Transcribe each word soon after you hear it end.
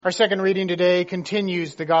Our second reading today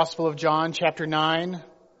continues the Gospel of John, chapter 9,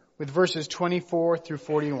 with verses 24 through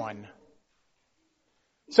 41.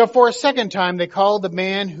 So for a second time they called the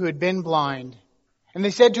man who had been blind, and they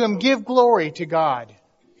said to him, "Give glory to God.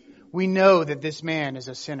 We know that this man is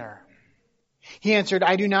a sinner." He answered,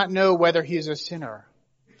 "I do not know whether he is a sinner.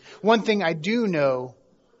 One thing I do know,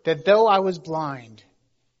 that though I was blind,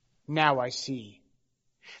 now I see."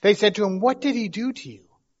 They said to him, "What did he do to you?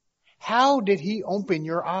 How did he open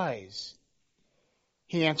your eyes?"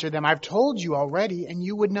 He answered them, "I've told you already, and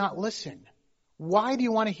you would not listen. Why do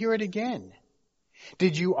you want to hear it again?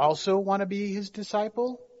 Did you also want to be his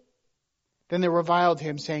disciple?" Then they reviled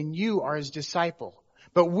him, saying, "You are his disciple,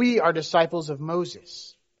 but we are disciples of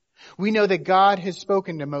Moses. We know that God has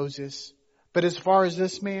spoken to Moses, but as far as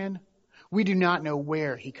this man, we do not know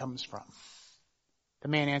where he comes from." The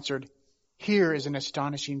man answered, "Here is an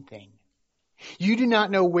astonishing thing. You do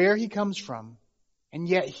not know where he comes from, and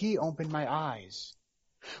yet he opened my eyes.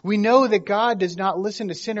 We know that God does not listen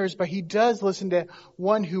to sinners, but he does listen to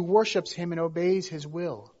one who worships him and obeys his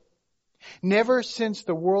will. Never since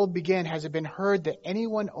the world began has it been heard that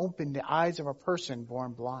anyone opened the eyes of a person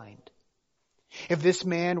born blind. If this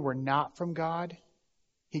man were not from God,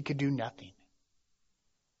 he could do nothing."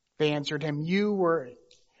 They answered him, "You were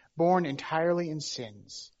born entirely in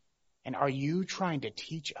sins, and are you trying to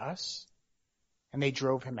teach us?" And they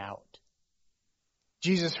drove him out.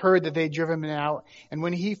 Jesus heard that they had driven him out, and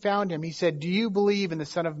when he found him, he said, "Do you believe in the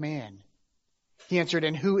Son of Man?" He answered,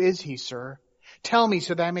 "And who is he, sir? Tell me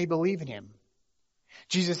so that I may believe in him."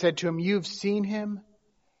 Jesus said to him, "You've seen him,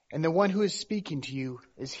 and the one who is speaking to you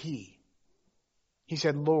is he." He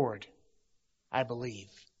said, "Lord, I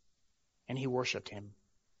believe." And he worshipped him.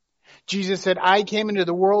 Jesus said, "I came into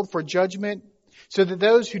the world for judgment, so that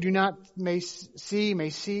those who do not may see,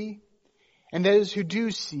 and those who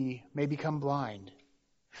do see may become blind."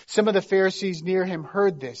 Some of the Pharisees near him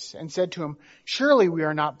heard this and said to him, "Surely we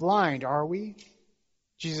are not blind, are we?"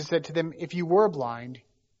 Jesus said to them, "If you were blind,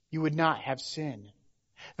 you would not have sin.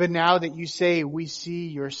 But now that you say we see,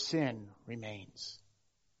 your sin remains."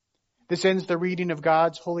 This ends the reading of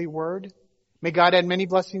God's holy word. May God add many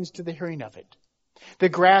blessings to the hearing of it. The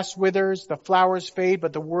grass withers, the flowers fade,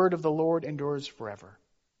 but the word of the Lord endures forever.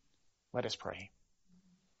 Let us pray.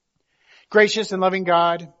 Gracious and loving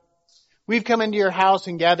God, we've come into your house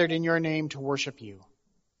and gathered in your name to worship you.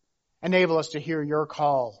 Enable us to hear your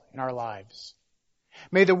call in our lives.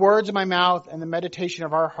 May the words of my mouth and the meditation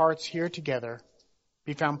of our hearts here together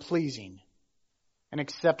be found pleasing and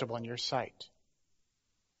acceptable in your sight.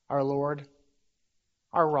 Our Lord,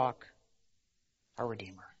 our rock, our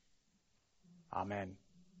Redeemer. Amen.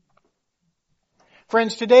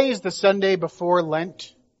 Friends, today is the Sunday before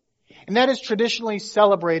Lent, and that is traditionally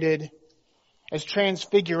celebrated as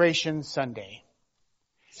Transfiguration Sunday.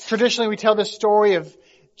 Traditionally, we tell the story of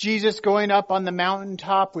Jesus going up on the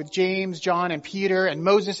mountaintop with James, John, and Peter, and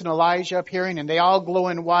Moses and Elijah appearing, and they all glow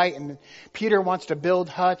in white, and Peter wants to build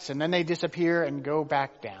huts, and then they disappear and go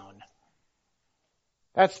back down.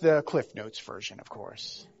 That's the Cliff Notes version, of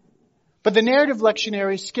course. But the narrative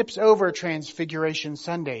lectionary skips over Transfiguration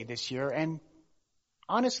Sunday this year, and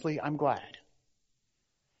honestly, I'm glad.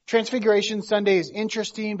 Transfiguration Sunday is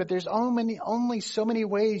interesting, but there's only so many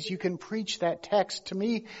ways you can preach that text. To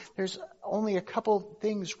me, there's only a couple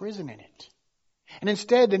things risen in it. And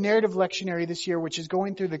instead, the narrative lectionary this year, which is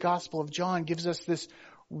going through the Gospel of John, gives us this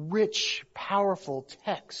rich, powerful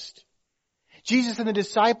text. Jesus and the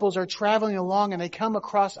disciples are traveling along, and they come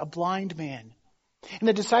across a blind man. And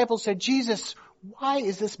the disciples said, "Jesus, why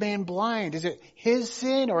is this man blind? Is it his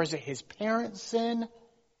sin or is it his parents' sin?"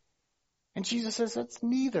 And Jesus says, "It's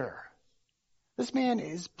neither. This man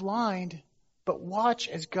is blind, but watch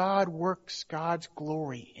as God works God's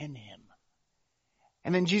glory in him."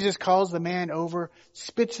 And then Jesus calls the man over,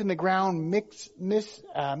 spits in the ground,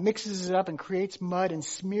 mixes it up and creates mud and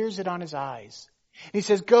smears it on his eyes. And he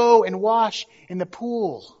says, "Go and wash in the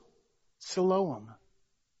pool, Siloam."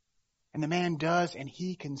 And the man does, and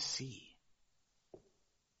he can see.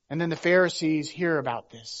 And then the Pharisees hear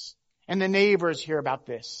about this, and the neighbors hear about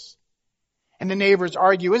this. And the neighbors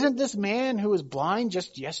argue, "Isn't this man who was blind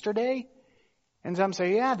just yesterday?" And some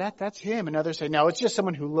say, "Yeah, that's him." And others say, "No, it's just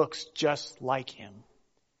someone who looks just like him."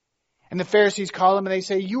 And the Pharisees call him and they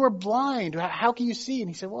say, "You were blind. How can you see?" And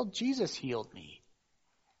he said, "Well, Jesus healed me."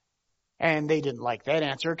 And they didn't like that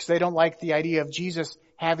answer because they don't like the idea of Jesus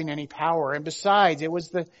having any power. And besides, it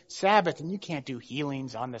was the Sabbath and you can't do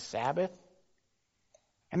healings on the Sabbath.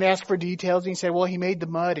 And they asked for details and he said, "Well, he made the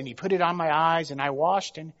mud and he put it on my eyes and I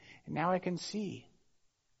washed and now I can see."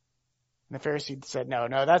 And the Pharisees said, no,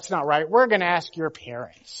 that's not right. We're going to ask your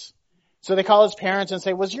parents. So they call his parents and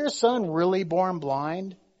say, was your son really born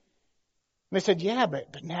blind? And they said, yeah,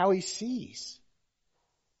 but now he sees.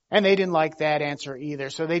 And they didn't like that answer either.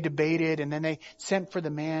 So they debated and then they sent for the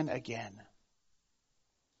man again.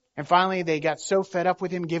 And finally they got so fed up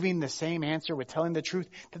with him giving the same answer, with telling the truth,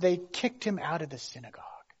 that they kicked him out of the synagogue.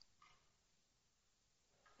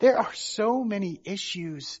 There are so many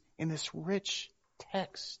issues in this rich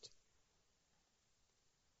text.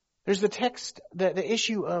 There's the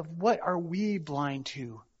issue of what are we blind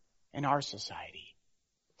to in our society?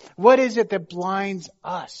 What is it that blinds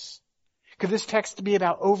us? Could this text be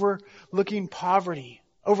about overlooking poverty,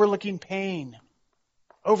 overlooking pain,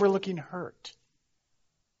 overlooking hurt?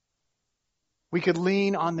 We could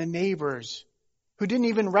lean on the neighbors who didn't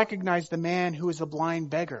even recognize the man who was a blind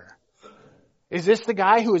beggar. Is this the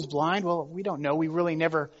guy who is blind? Well, we don't know. We really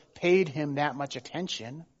never paid him that much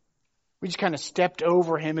attention. We just kind of stepped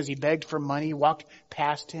over him as he begged for money, walked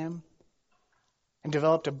past him, and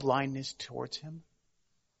developed a blindness towards him.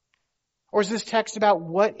 Or is this text about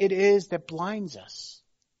what it is that blinds us?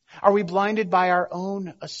 Are we blinded by our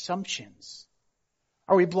own assumptions?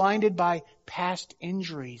 Are we blinded by past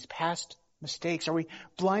injuries, past mistakes? Are we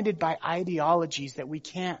blinded by ideologies that we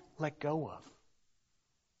can't let go of?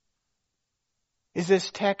 Is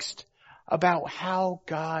this text about how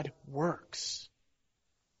God works?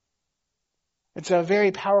 It's a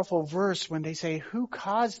very powerful verse when they say, who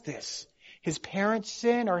caused this? His parents'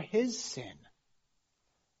 sin or his sin?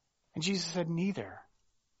 And Jesus said, neither.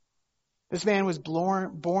 This man was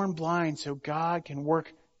born blind so God can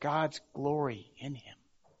work God's glory in him.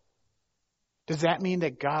 Does that mean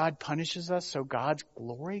that God punishes us so God's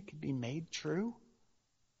glory can be made true?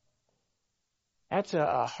 That's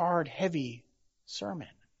a hard, heavy sermon.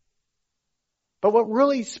 But what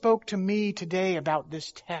really spoke to me today about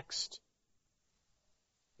this text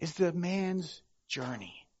is the man's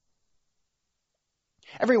journey.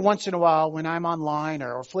 Every once in a while when I'm online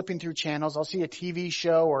or flipping through channels, I'll see a TV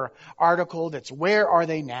show or article that's where are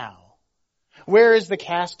they now? Where is the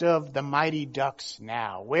cast of The Mighty Ducks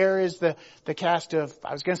now? Where is the cast of,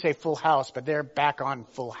 I was going to say Full House, but they're back on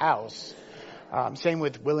Full House. Same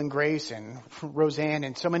with Will and Grace and Roseanne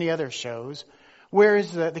and so many other shows. Where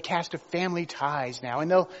is the cast of Family Ties now?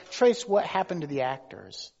 And they'll trace what happened to the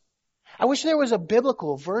actors. I wish there was a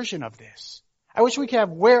biblical version of this. I wish we could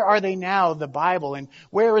have Where Are They Now, the Bible, and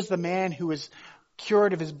where is the man who was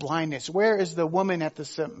cured of his blindness? Where is the woman at the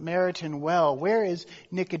Samaritan well? Where is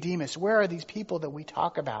Nicodemus? Where are these people that we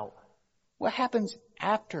talk about? What happens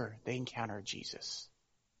after they encounter Jesus?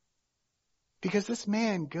 Because this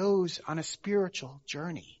man goes on a spiritual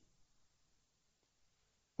journey.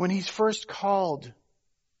 When he's first called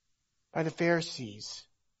by the Pharisees,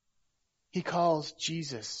 he calls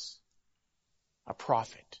Jesus a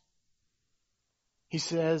prophet. He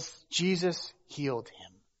says Jesus healed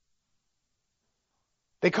him.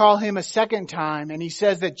 They call him a second time and he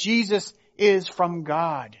says that Jesus is from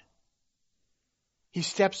God. He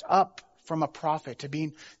steps up from a prophet to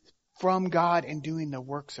being from God and doing the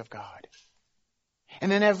works of God. And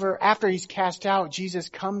then after he's cast out, Jesus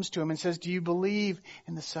comes to him and says, do you believe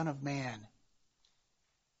in the Son of Man?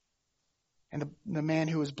 And the man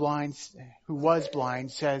who was blind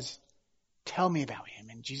says, tell me about him.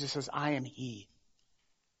 And Jesus says, I am he.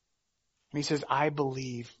 And he says, I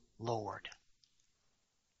believe, Lord.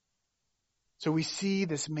 So we see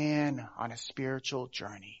this man on a spiritual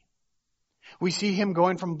journey. We see him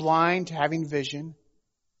going from blind to having vision.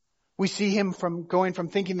 We see him going from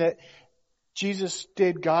thinking that Jesus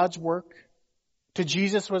did God's work, to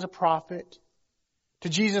Jesus was a prophet, to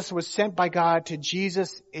Jesus was sent by God, to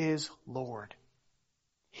Jesus is Lord.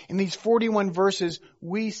 In these 41 verses,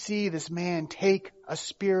 we see this man take a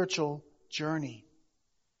spiritual journey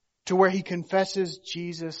to where he confesses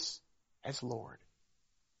Jesus as Lord.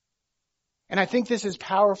 And I think this is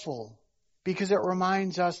powerful because it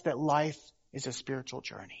reminds us that life is a spiritual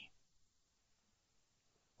journey.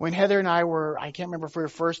 When Heather and I can't remember if we were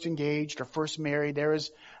first engaged or first married, there was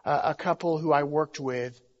a couple who I worked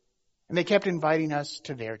with, and they kept inviting us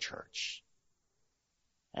to their church.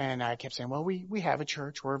 And I kept saying, well, we have a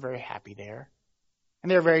church. We're very happy there. And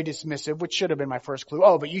they're very dismissive, which should have been my first clue.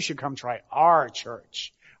 Oh, but you should come try our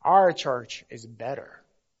church. Our church is better.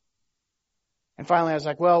 And finally I was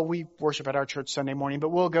like, well, we worship at our church Sunday morning, but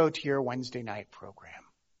we'll go to your Wednesday night program.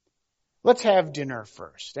 Let's have dinner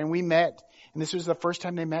first. And we met, and this was the first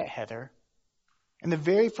time they met Heather. And the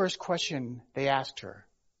very first question they asked her,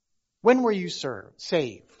 when were you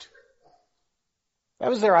saved? That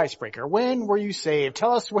was their icebreaker. When were you saved?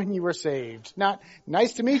 Tell us when you were saved. Not,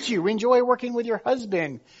 nice to meet you. We enjoy working with your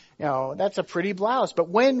husband. You know, that's a pretty blouse. But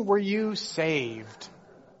when were you saved?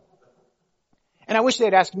 And I wish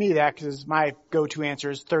they'd asked me that because my go-to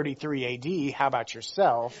answer is 33 AD. How about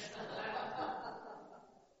yourself?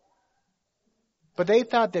 But they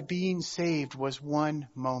thought that being saved was one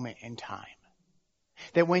moment in time.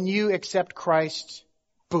 That when you accept Christ,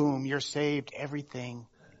 boom, you're saved. Everything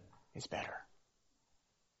is better.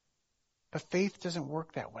 But faith doesn't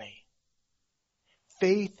work that way.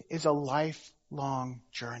 Faith is a lifelong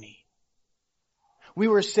journey. We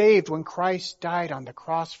were saved when Christ died on the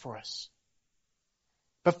cross for us.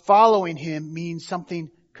 But following him means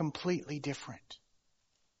something completely different.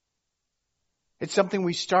 It's something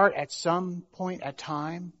we start at some point at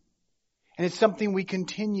time, and it's something we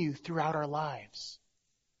continue throughout our lives.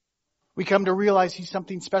 We come to realize he's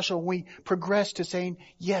something special when we progress to saying,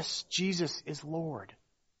 yes, Jesus is Lord.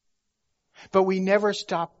 But we never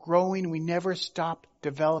stop growing. We never stop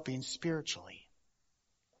developing spiritually.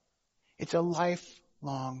 It's a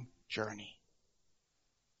lifelong journey.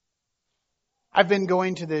 I've been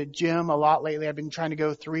going to the gym a lot lately. I've been trying to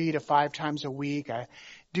go 3 to 5 times a week. I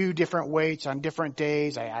do different weights on different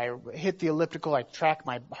days. I hit the elliptical. I track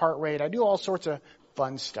my heart rate. I do all sorts of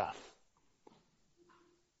fun stuff.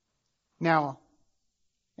 Now,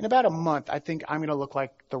 in about a month, I think I'm going to look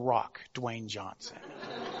like The Rock, Dwayne Johnson.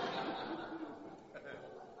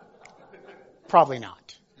 Probably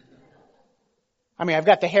not. I mean, I've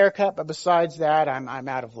got the haircut, but besides that, I'm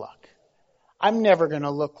out of luck. I'm never going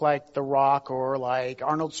to look like The Rock or like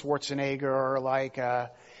Arnold Schwarzenegger or like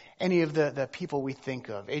any of the people we think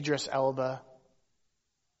of, Idris Elba.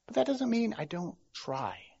 But that doesn't mean I don't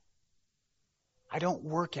try. I don't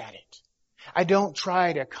work at it. I don't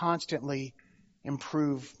try to constantly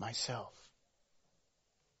improve myself.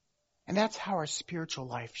 And that's how our spiritual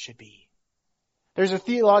life should be. There's a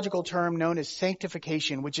theological term known as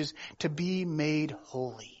sanctification, which is to be made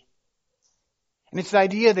holy. And it's the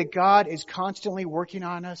idea that God is constantly working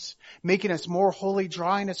on us, making us more holy,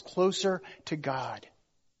 drawing us closer to God.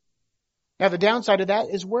 Now, the downside of that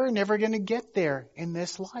is we're never going to get there in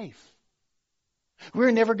this life.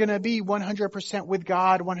 We're never going to be 100% with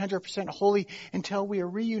God, 100% holy until we are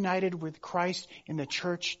reunited with Christ in the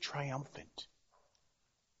church triumphant.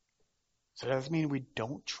 So does that mean we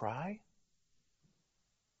don't try?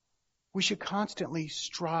 We should constantly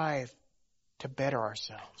strive to better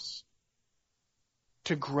ourselves,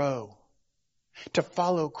 to grow, to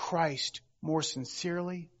follow Christ more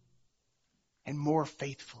sincerely and more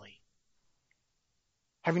faithfully.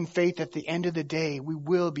 Having faith at the end of the day, we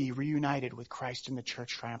will be reunited with Christ in the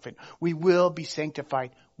church triumphant. We will be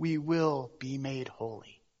sanctified. We will be made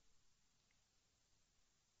holy.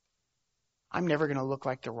 I'm never going to look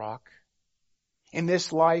like The Rock. In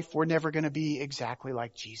this life, we're never going to be exactly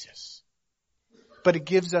like Jesus. But it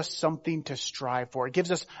gives us something to strive for. It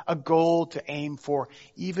gives us a goal to aim for,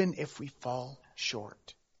 even if we fall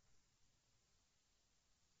short.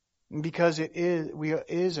 And because it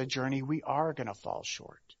is a journey, we are going to fall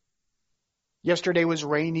short. Yesterday was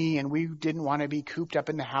rainy and we didn't want to be cooped up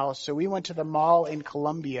in the house, so we went to the mall in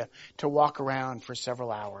Columbia to walk around for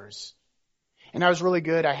several hours. And that was really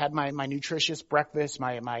good. I had my nutritious breakfast,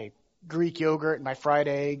 my Greek yogurt and my fried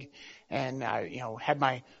egg, and had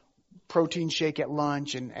my protein shake at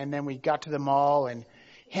lunch, and then we got to the mall, and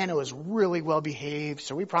Hannah was really well behaved,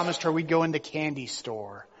 so we promised her we'd go in the candy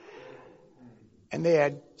store. And they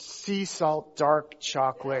had sea salt dark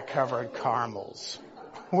chocolate covered caramels,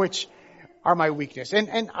 which are my weakness.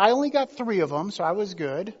 And I only got 3 of them, so I was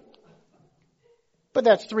good. But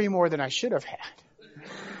that's 3 more than I should have had.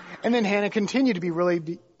 And then Hannah continued to be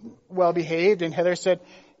really well behaved, and Heather said,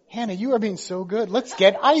 Hannah, you are being so good. Let's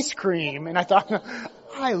get ice cream. And I thought,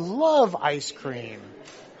 I love ice cream.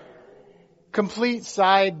 Complete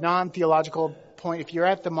side, non-theological point. If you're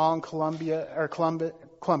at the mall in Columbia,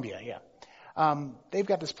 yeah. They've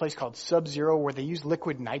got this place called Sub-Zero where they use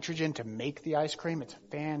liquid nitrogen to make the ice cream. It's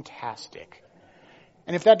fantastic.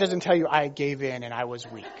 And if that doesn't tell you, I gave in and I was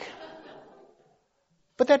weak.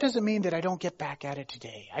 But that doesn't mean that I don't get back at it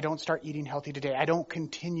today. I don't start eating healthy today. I don't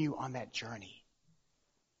continue on that journey.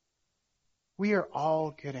 We are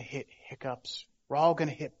all going to hit hiccups. We're all going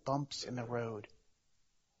to hit bumps in the road.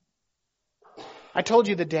 I told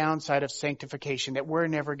you the downside of sanctification, that we're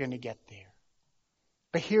never going to get there.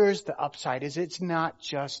 But here's the upside, is it's not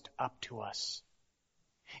just up to us.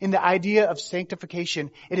 In the idea of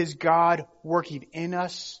sanctification, it is God working in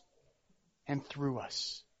us and through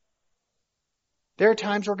us. There are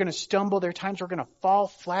times we're going to stumble. There are times we're going to fall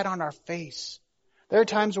flat on our face. There are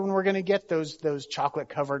times when we're going to get those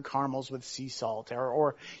chocolate-covered caramels with sea salt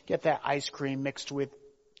or get that ice cream mixed with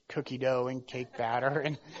cookie dough and cake batter.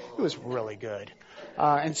 And it was really good.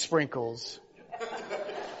 And sprinkles.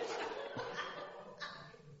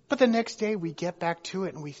 But the next day we get back to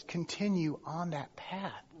it and we continue on that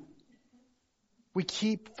path. We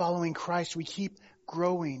keep following Christ. We keep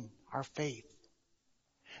growing our faith.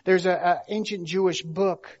 There's an ancient Jewish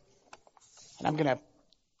book, and I'm going to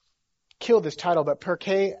kill this title, but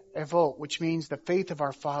Pirkei Avot, which means the faith of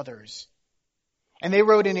our fathers. And they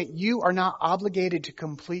wrote in it, you are not obligated to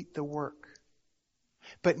complete the work,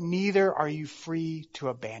 but neither are you free to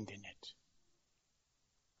abandon it.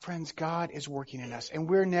 Friends, God is working in us, and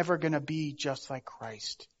we're never going to be just like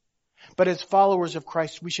Christ. But as followers of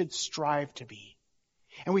Christ, we should strive to be.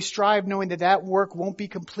 And we strive knowing that that work won't be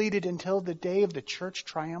completed until the day of the church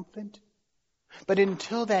triumphant. But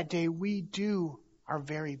until that day, we do our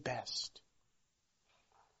very best.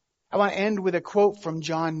 I want to end with a quote from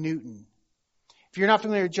John Newton. If you're not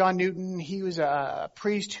familiar with John Newton, he was a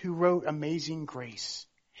priest who wrote Amazing Grace.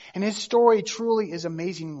 And his story truly is an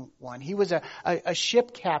amazing one. He was a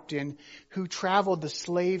ship captain who traveled the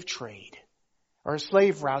slave trade, or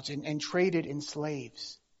slave routes, and traded in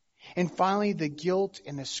slaves. And finally, the guilt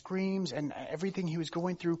and the screams and everything he was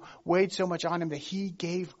going through weighed so much on him that he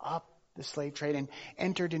gave up the slave trade and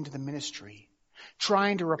entered into the ministry,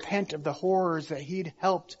 trying to repent of the horrors that he'd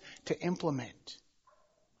helped to implement.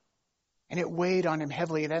 And it weighed on him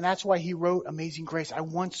heavily. And that's why he wrote Amazing Grace. I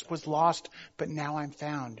once was lost, but now I'm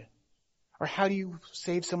found. Or how do you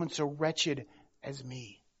save someone so wretched as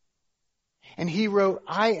me? And he wrote,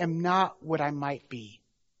 I am not what I might be.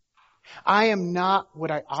 I am not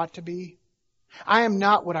what I ought to be. I am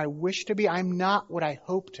not what I wish to be. I am not what I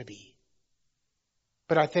hope to be.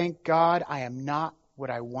 But I thank God I am not what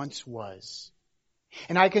I once was.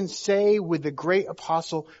 And I can say with the great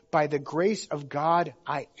apostle, by the grace of God,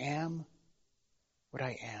 I am what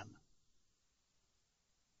I am.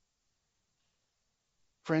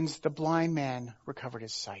 Friends, the blind man recovered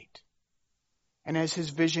his sight. And as his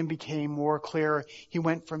vision became more clear, he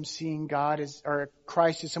went from seeing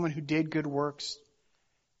Christ as someone who did good works,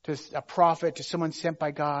 to a prophet, to someone sent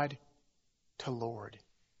by God, to Lord.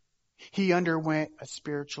 He underwent a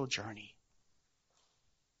spiritual journey.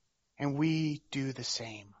 And we do the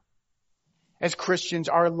same. As Christians,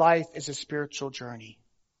 our life is a spiritual journey.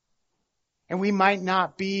 And we might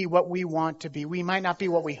not be what we want to be. We might not be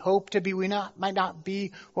what we hope to be. We might not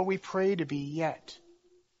be what we pray to be yet.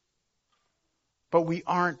 But we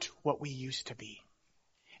aren't what we used to be.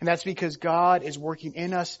 And that's because God is working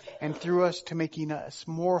in us and through us to making us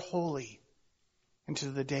more holy into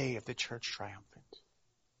the day of the church triumphant.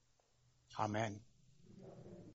 Amen.